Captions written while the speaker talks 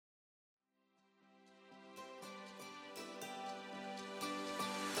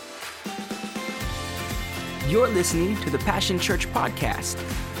You're listening to the Passion Church podcast.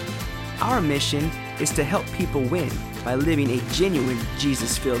 Our mission is to help people win by living a genuine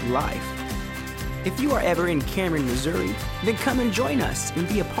Jesus-filled life. If you are ever in Cameron, Missouri, then come and join us and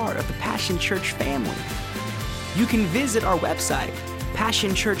be a part of the Passion Church family. You can visit our website,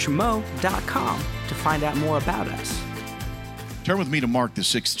 passionchurchmo.com, to find out more about us. Turn with me to Mark, the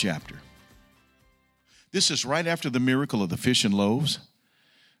 6th chapter. This is right after the miracle of the fish and loaves.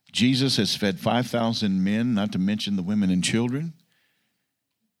 Jesus has fed 5,000 men, not to mention the women and children.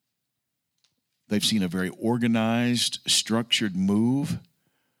 They've seen a very organized, structured move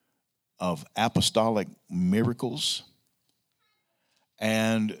of apostolic miracles.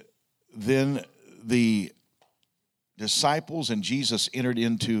 And then the disciples and Jesus entered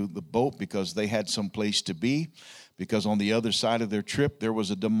into the boat because they had some place to be, because on the other side of their trip there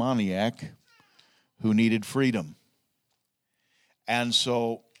was a demoniac who needed freedom. And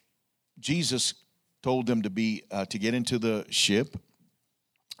so Jesus told them to get into the ship,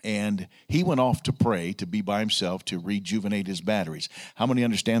 and he went off to pray, to be by himself, to rejuvenate his batteries. How many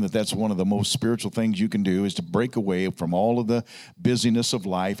understand that that's one of the most spiritual things you can do, is to break away from all of the busyness of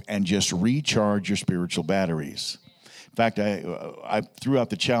life and just recharge your spiritual batteries? In fact, I threw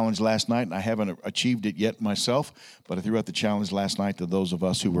out the challenge last night, and I haven't achieved it yet myself, but I threw out the challenge last night to those of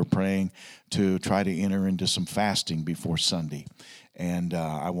us who were praying to try to enter into some fasting before Sunday. And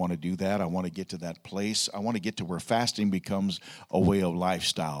I want to do that. I want to get to that place. I want to get to where fasting becomes a way of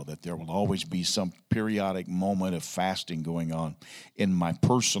lifestyle, that there will always be some periodic moment of fasting going on in my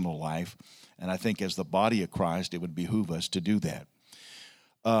personal life. And I think as the body of Christ, it would behoove us to do that.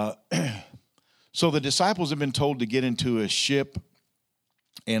 So the disciples have been told to get into a ship.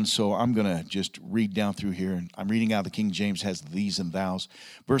 And so I'm going to just read down through here. And I'm reading out the King James, has these and thous.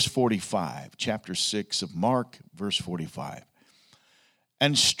 Verse 45, chapter 6 of Mark, verse 45.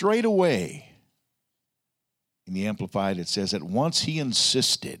 And straightway, in the Amplified, it says, at once he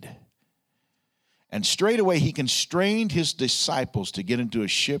insisted. And straightway he constrained his disciples to get into a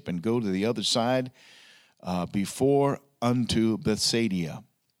ship and go to the other side before unto Bethsaida.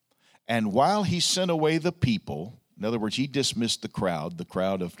 And while he sent away the people, in other words, he dismissed the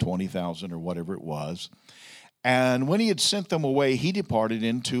crowd of 20,000 or whatever it was. And when he had sent them away, he departed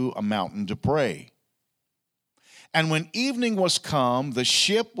into a mountain to pray. And when evening was come, the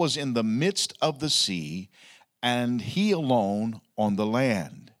ship was in the midst of the sea, and he alone on the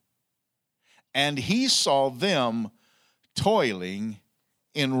land. And he saw them toiling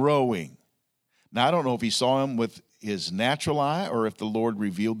in rowing. Now, I don't know if he saw him with his natural eye or if the Lord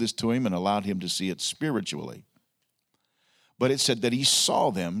revealed this to him and allowed him to see it spiritually. But it said that he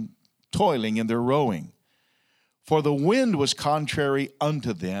saw them toiling in their rowing. For the wind was contrary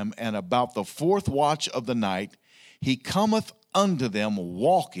unto them, and about the fourth watch of the night he cometh unto them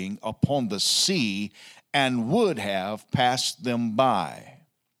walking upon the sea, and would have passed them by,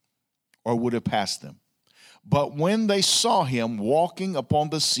 or would have passed them. But when they saw him walking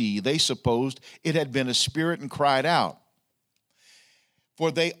upon the sea, they supposed it had been a spirit, and cried out. For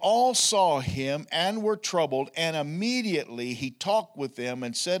they all saw him and were troubled, and immediately he talked with them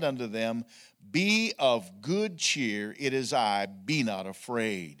and said unto them, be of good cheer, it is I, be not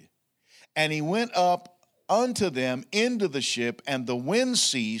afraid. And he went up unto them into the ship, and the wind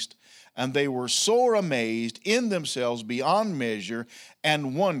ceased, and they were sore amazed in themselves beyond measure,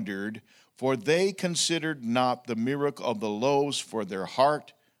 and wondered, for they considered not the miracle of the loaves, for their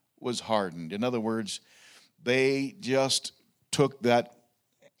heart was hardened. In other words, they just took that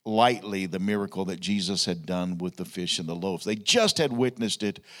lightly, the miracle that Jesus had done with the fish and the loaves. They just had witnessed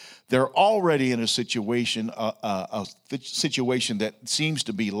it. They're already in a situation that seems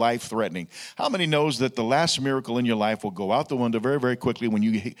to be life-threatening. How many knows that the last miracle in your life will go out the window very, very quickly when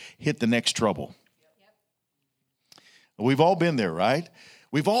you hit the next trouble? Yep. We've all been there, right?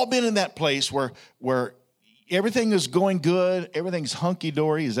 We've all been in that place where everything is going good. Everything's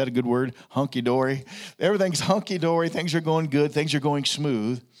hunky-dory. Is that a good word? Hunky-dory. Everything's hunky-dory. Things are going good. Things are going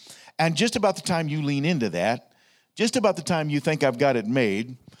smooth. And just about the time you lean into that, just about the time you think I've got it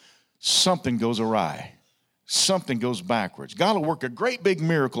made, something goes awry. Something goes backwards. God will work a great big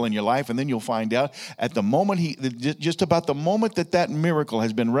miracle in your life, and then you'll find out at the moment just about the moment that miracle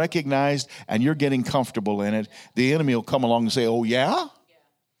has been recognized and you're getting comfortable in it, the enemy will come along and say, oh, yeah?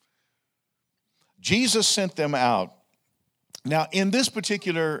 Jesus sent them out. Now, in this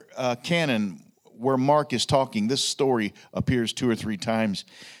particular canon where Mark is talking, this story appears 2 or 3 times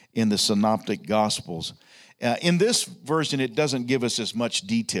in the Synoptic Gospels. In this version, it doesn't give us as much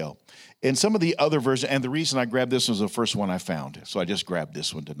detail. In some of the other versions, and the reason I grabbed this was the first one I found, so I just grabbed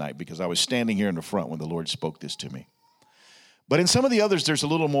this one tonight because I was standing here in the front when the Lord spoke this to me. But in some of the others, there's a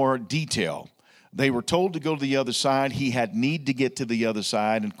little more detail. They were told to go to the other side. He had need to get to the other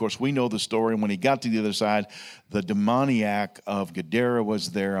side. And, of course, we know the story. And when he got to the other side, the demoniac of Gadara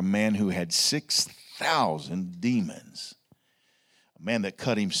was there, a man who had 6,000 demons. A man that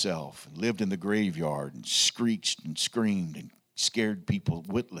cut himself and lived in the graveyard and screeched and screamed and scared people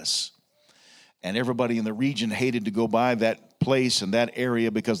witless. And everybody in the region hated to go by that place and that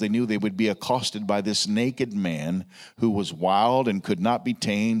area because they knew they would be accosted by this naked man who was wild and could not be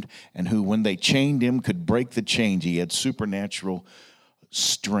tamed, and who, when they chained him, could break the chains. He had supernatural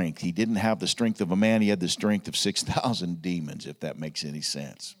strength. He didn't have the strength of a man. He had the strength of 6,000 demons, if that makes any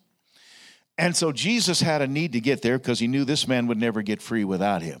sense. And so Jesus had a need to get there because he knew this man would never get free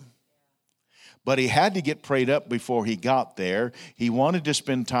without him. But he had to get prayed up before he got there. He wanted to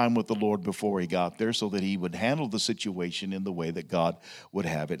spend time with the Lord before he got there so that he would handle the situation in the way that God would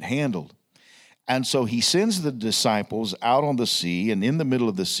have it handled. And so he sends the disciples out on the sea, and in the middle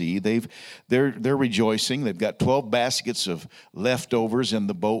of the sea, they're rejoicing. They've got 12 baskets of leftovers in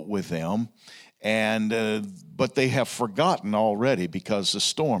the boat with them, but they have forgotten already because the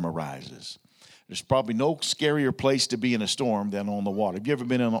storm arises. There's probably no scarier place to be in a storm than on the water. Have you ever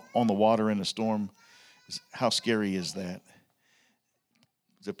been on the water in a storm? How scary is that?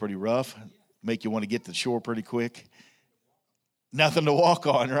 Is it pretty rough? Make you want to get to the shore pretty quick? Nothing to walk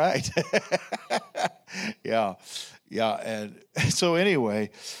on, right? Yeah. And so anyway,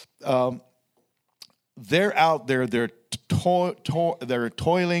 they're out there. They're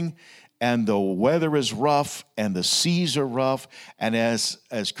toiling. And the weather is rough, and the seas are rough. And as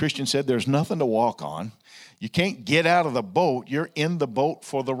Christian said, there's nothing to walk on. You can't get out of the boat. You're in the boat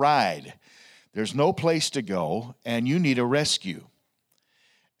for the ride. There's no place to go, and you need a rescue.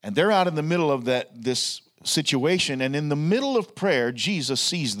 And they're out in the middle of this situation, and in the middle of prayer, Jesus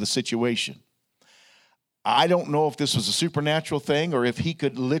sees the situation. I don't know if this was a supernatural thing or if he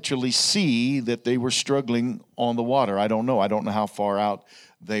could literally see that they were struggling on the water. I don't know. I don't know how far out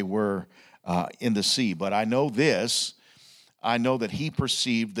they were in the sea. But I know this. I know that he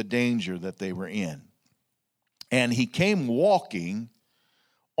perceived the danger that they were in. And he came walking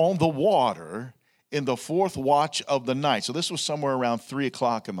on the water in the fourth watch of the night. So this was somewhere around 3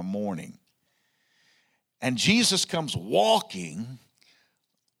 o'clock in the morning. And Jesus comes walking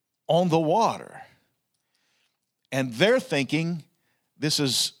on the water. And they're thinking this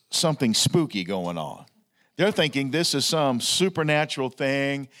is something spooky going on. They're thinking this is some supernatural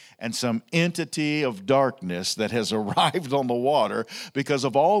thing and some entity of darkness that has arrived on the water because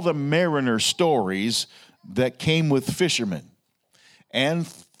of all the mariner stories that came with fishermen. And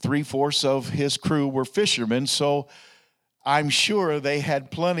 3/4 of his crew were fishermen, so I'm sure they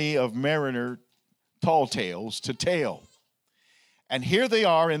had plenty of mariner tall tales to tell. And here they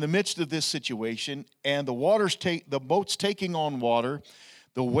are in the midst of this situation, and the boat's taking on water.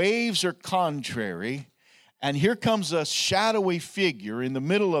 The waves are contrary, and here comes a shadowy figure in the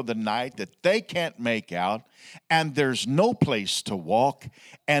middle of the night that they can't make out, and there's no place to walk.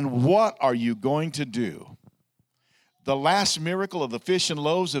 And what are you going to do? The last miracle of the fish and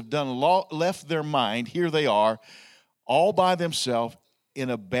loaves have left their mind. Here they are, all by themselves in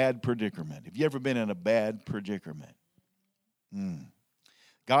a bad predicament. Have you ever been in a bad predicament?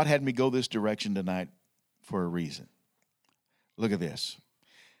 God had me go this direction tonight for a reason. Look at this.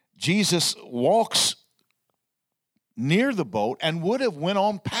 Jesus walks near the boat and would have went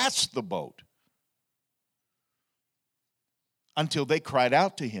on past the boat until they cried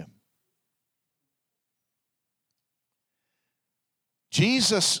out to him.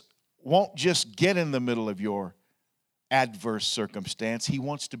 Jesus won't just get in the middle of your adverse circumstance. He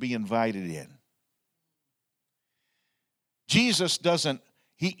wants to be invited in. Jesus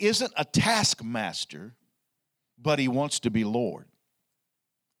he isn't a taskmaster, but he wants to be Lord.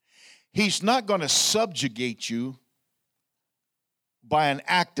 He's not going to subjugate you by an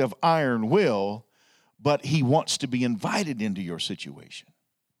act of iron will, but he wants to be invited into your situation.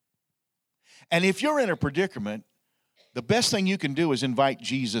 And if you're in a predicament, the best thing you can do is invite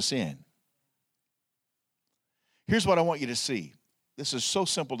Jesus in. Here's what I want you to see. This is so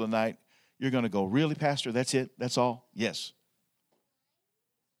simple tonight. You're going to go, really, Pastor? That's it? That's all? Yes.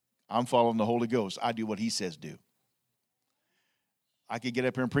 I'm following the Holy Ghost. I do what he says do. I could get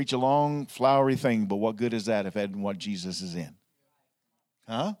up here and preach a long, flowery thing, but what good is that if I hadn't what Jesus is in?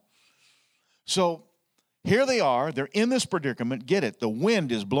 Huh? So here they are. They're in this predicament. Get it. The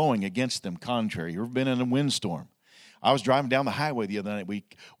wind is blowing against them contrary. You've ever been in a windstorm? I was driving down the highway the other night.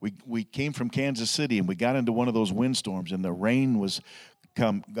 We came from Kansas City, and we got into one of those windstorms, and the rain was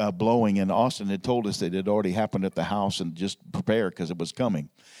blowing, and Austin had told us that it had already happened at the house, and just prepare because it was coming.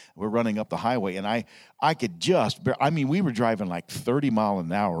 We're running up the highway, and I could we were driving like 30 miles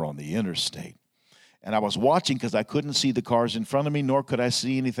an hour on the interstate. And I was watching because I couldn't see the cars in front of me, nor could I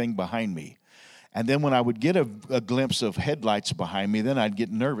see anything behind me. And then when I would get a glimpse of headlights behind me, then I'd get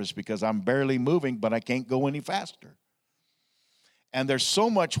nervous because I'm barely moving, but I can't go any faster. And there's so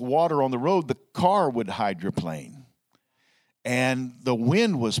much water on the road, the car would hydroplane. And the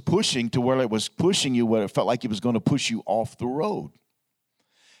wind was pushing to where it was pushing you, where it felt like it was going to push you off the road.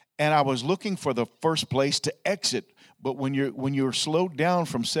 And I was looking for the first place to exit. But when you're slowed down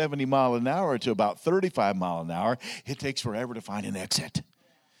from 70 mile an hour to about 35 mile an hour, it takes forever to find an exit.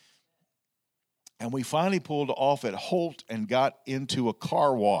 And we finally pulled off at Holt and got into a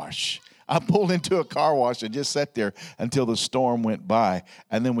car wash. I pulled into a car wash and just sat there until the storm went by.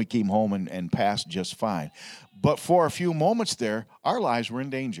 And then we came home and passed just fine. But for a few moments there, our lives were in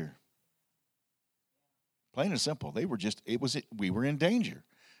danger. Plain and simple. We were in danger.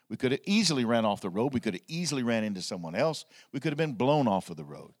 We could have easily ran off the road. We could have easily ran into someone else. We could have been blown off of the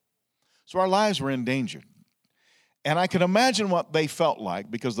road. So our lives were in danger. And I can imagine what they felt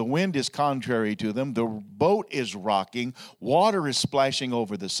like because the wind is contrary to them. The boat is rocking. Water is splashing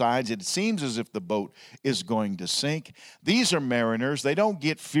over the sides. It seems as if the boat is going to sink. These are mariners. They don't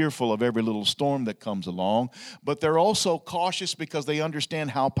get fearful of every little storm that comes along, but they're also cautious because they understand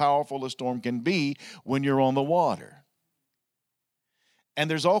how powerful a storm can be when you're on the water. And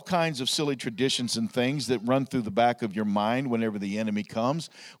there's all kinds of silly traditions and things that run through the back of your mind whenever the enemy comes.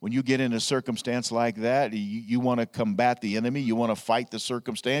 When you get in a circumstance like that, you want to combat the enemy. You want to fight the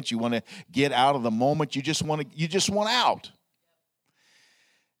circumstance. You want to get out of the moment. You just want out.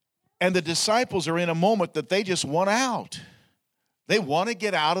 And the disciples are in a moment that they just want out. They want to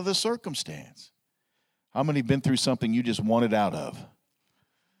get out of the circumstance. How many have been through something you just wanted out of?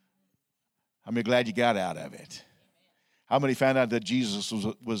 How many are glad you got out of it? How many found out that Jesus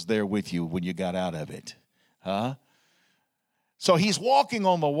was there with you when you got out of it? Huh? So he's walking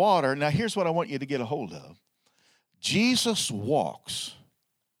on the water. Now, here's what I want you to get a hold of. Jesus walks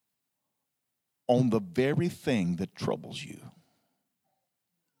on the very thing that troubles you.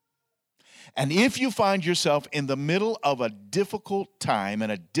 And if you find yourself in the middle of a difficult time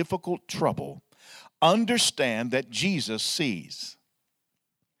and a difficult trouble, understand that Jesus sees.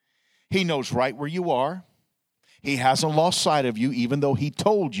 He knows right where you are. He hasn't lost sight of you, even though he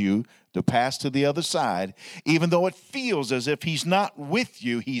told you to pass to the other side. Even though it feels as if he's not with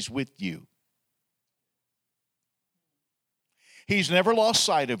you, he's with you. He's never lost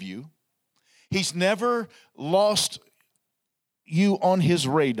sight of you. He's never lost you on his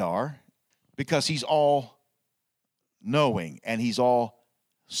radar because he's all knowing and he's all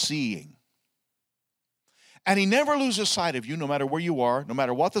seeing. And he never loses sight of you, no matter where you are, no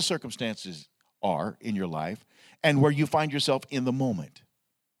matter what the circumstances are in your life, and where you find yourself in the moment.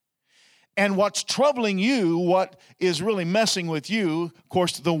 And what's troubling you, what is really messing with you, of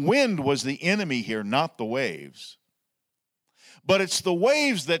course, the wind was the enemy here, not the waves. But it's the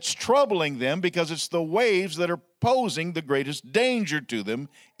waves that's troubling them because it's the waves that are posing the greatest danger to them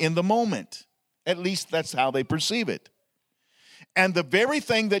in the moment. At least that's how they perceive it. And the very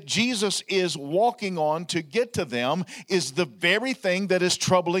thing that Jesus is walking on to get to them is the very thing that is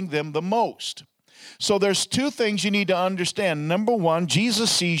troubling them the most. So there's two things you need to understand. Number one,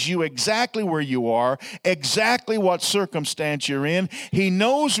 Jesus sees you exactly where you are, exactly what circumstance you're in. He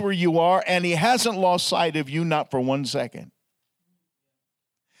knows where you are, and he hasn't lost sight of you, not for 1 second.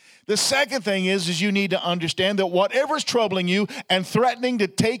 The second thing is you need to understand that whatever's troubling you and threatening to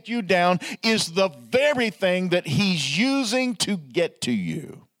take you down is the very thing that he's using to get to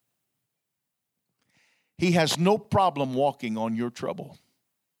you. He has no problem walking on your trouble.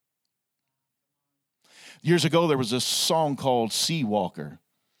 Years ago, there was a song called Sea Walker,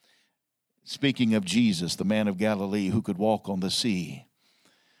 speaking of Jesus, the man of Galilee who could walk on the sea.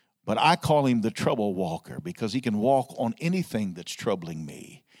 But I call him the trouble walker because he can walk on anything that's troubling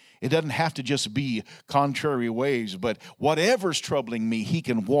me. It doesn't have to just be contrary waves, but whatever's troubling me, he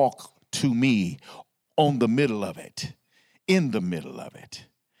can walk to me on the middle of it, in the middle of it.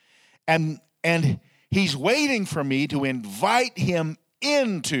 And he's waiting for me to invite him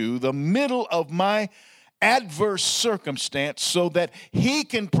into the middle of my adverse circumstance so that he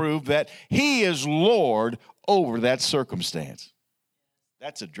can prove that he is Lord over that circumstance.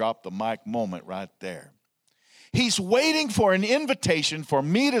 That's a drop the mic moment right there. He's waiting for an invitation for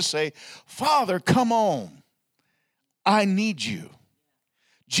me to say, Father, come on. I need you.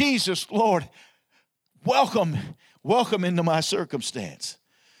 Jesus, Lord, welcome into my circumstance.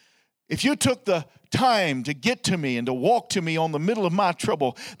 If you took the time to get to me and to walk to me on the middle of my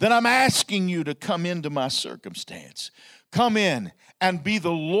trouble, then I'm asking you to come into my circumstance. Come in and be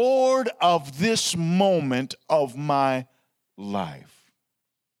the Lord of this moment of my life.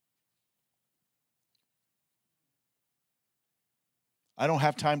 I don't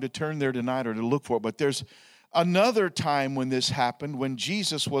have time to turn there tonight or to look for it, but there's another time when this happened, when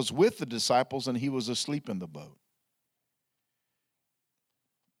Jesus was with the disciples and he was asleep in the boat.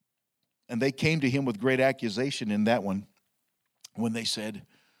 And they came to him with great accusation in that one when they said,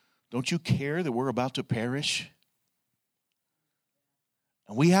 don't you care that we're about to perish?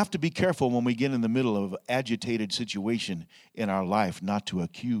 And we have to be careful when we get in the middle of an agitated situation in our life not to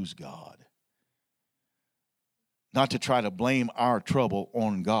accuse God, not to try to blame our trouble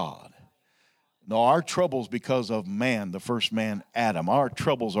on God. No, our troubles because of man, the first man, Adam. Our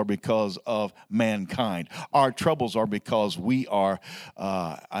troubles are because of mankind. Our troubles are because we are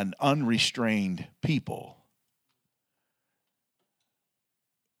an unrestrained people.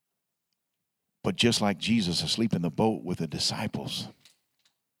 But just like Jesus asleep in the boat with the disciples,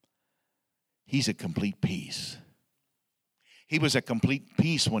 he's at complete peace. He was at complete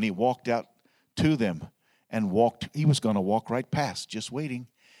peace when he walked out to them and walked. He was going to walk right past, just waiting.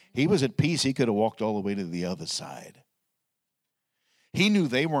 He was at peace. He could have walked all the way to the other side. He knew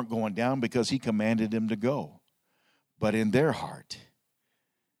they weren't going down because he commanded them to go. But in their heart,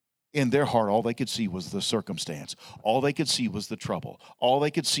 all they could see was the circumstance. All they could see was the trouble. All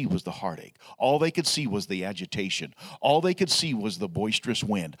they could see was the heartache. All they could see was the agitation. All they could see was the boisterous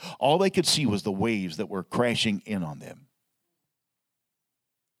wind. All they could see was the waves that were crashing in on them.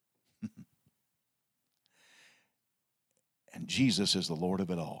 And Jesus is the Lord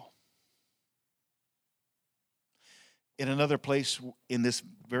of it all. In another place in this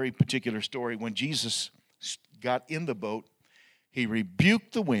very particular story, when Jesus got in the boat, he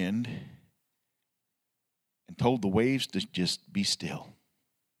rebuked the wind and told the waves to just be still.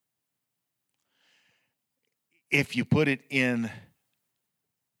 If you put it in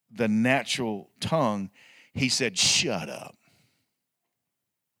the natural tongue, he said, shut up.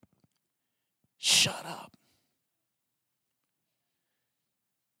 Shut up.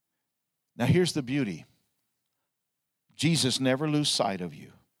 Now here's the beauty. Jesus never lose sight of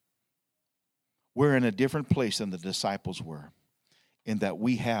you. We're in a different place than the disciples were, in that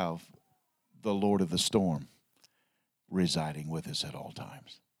we have the Lord of the storm residing with us at all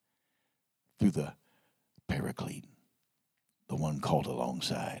times through the Paraclete, the one called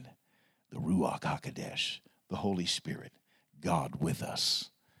alongside, the Ruach HaKodesh, the Holy Spirit, God with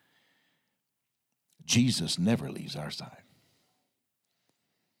us. Jesus never leaves our side.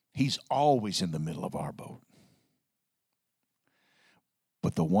 He's always in the middle of our boat.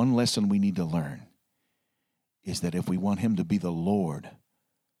 But the one lesson we need to learn is that if we want him to be the Lord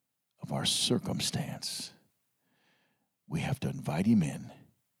of our circumstance, we have to invite him in,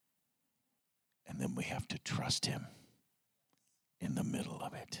 and then we have to trust him in the middle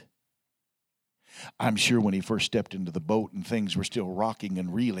of it. I'm sure when he first stepped into the boat and things were still rocking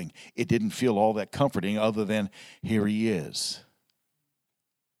and reeling, it didn't feel all that comforting other than here he is.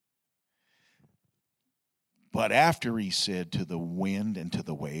 But after he said to the wind and to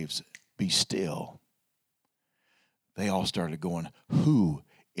the waves, be still, they all started going, who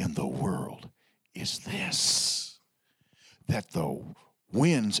in the world is this? That the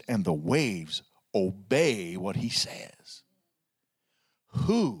winds and the waves obey what he says.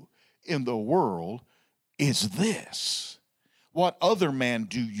 Who in the world is this? What other man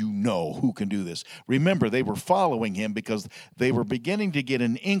do you know who can do this? Remember, they were following him because they were beginning to get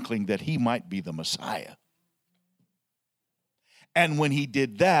an inkling that he might be the Messiah. And when he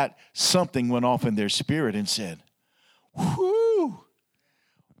did that, something went off in their spirit and said, whoo,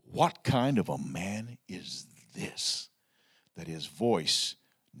 what kind of a man is this that his voice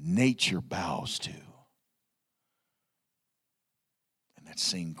nature bows to? And that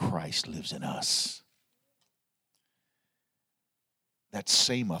same Christ lives in us. That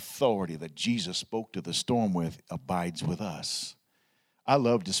same authority that Jesus spoke to the storm with abides with us. I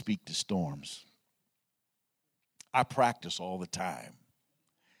love to speak to storms. I practice all the time.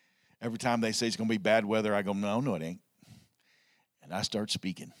 Every time they say it's going to be bad weather, I go, no, it ain't. And I start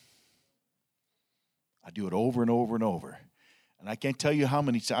speaking. I do it over and over and over. And I can't tell you how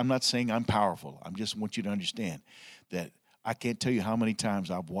many times. I'm not saying I'm powerful. I just want you to understand that I can't tell you how many times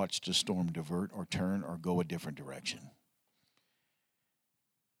I've watched a storm divert or turn or go a different direction.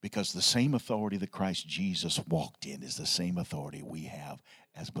 Because the same authority that Christ Jesus walked in is the same authority we have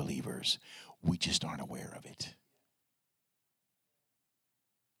as believers. We just aren't aware of it.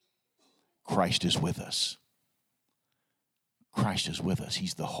 Christ is with us. Christ is with us.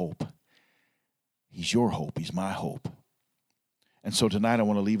 He's the hope. He's your hope. He's my hope. And so tonight I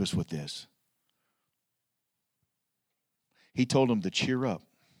want to leave us with this. He told them to cheer up.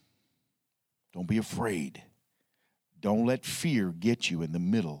 Don't be afraid. Don't let fear get you in the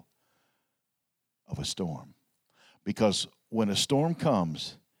middle of a storm. Because when a storm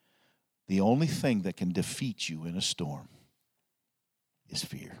comes, the only thing that can defeat you in a storm is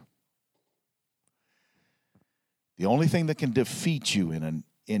fear. The only thing that can defeat you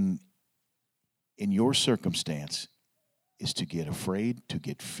in your circumstance is to get afraid, to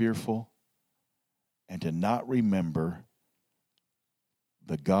get fearful, and to not remember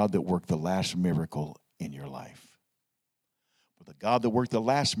the God that worked the last miracle in your life. But the God that worked the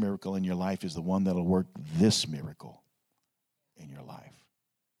last miracle in your life is the one that will work this miracle in your life.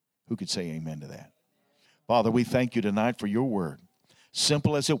 Who could say amen to that? Father, we thank you tonight for your word.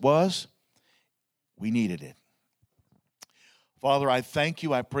 Simple as it was, we needed it. Father, I thank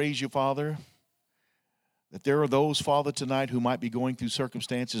you, I praise you, Father, that there are those, Father, tonight who might be going through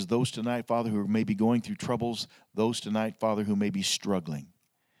circumstances, those tonight, Father, who may be going through troubles, those tonight, Father, who may be struggling.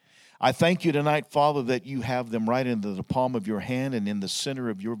 I thank you tonight, Father, that you have them right into the palm of your hand and in the center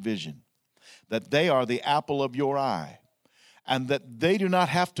of your vision, that they are the apple of your eye, and that they do not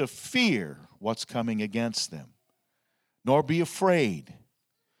have to fear what's coming against them, nor be afraid,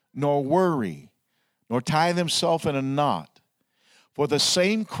 nor worry, nor tie themselves in a knot. For the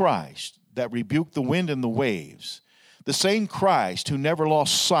same Christ that rebuked the wind and the waves, the same Christ who never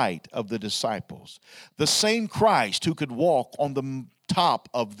lost sight of the disciples, the same Christ who could walk on the top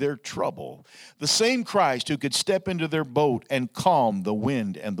of their trouble, the same Christ who could step into their boat and calm the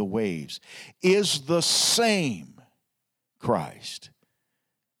wind and the waves, is the same Christ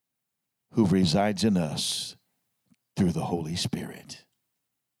who resides in us through the Holy Spirit.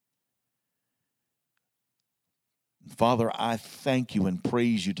 Father, I thank you and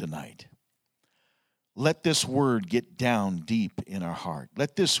praise you tonight. Let this word get down deep in our heart.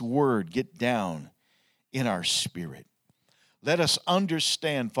 Let this word get down in our spirit. Let us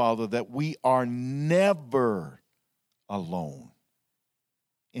understand, Father, that we are never alone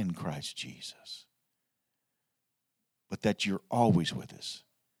in Christ Jesus, but that you're always with us,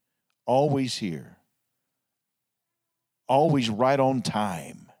 always here, always right on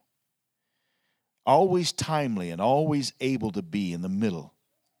time, always timely and always able to be in the middle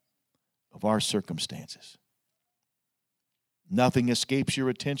of our circumstances. Nothing escapes your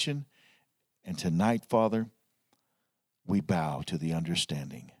attention. And tonight, Father, we bow to the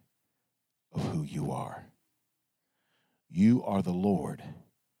understanding of who you are. You are the Lord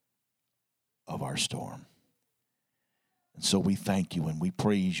of our storm. And so we thank you and we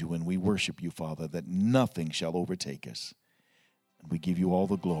praise you and we worship you, Father, that nothing shall overtake us. And we give you all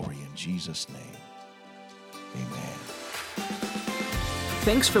the glory in Jesus' name. Amen.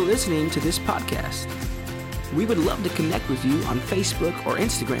 Thanks for listening to this podcast. We would love to connect with you on Facebook or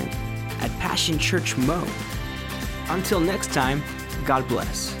Instagram at Passion Church Mo. Until next time, God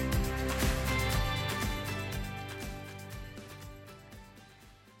bless.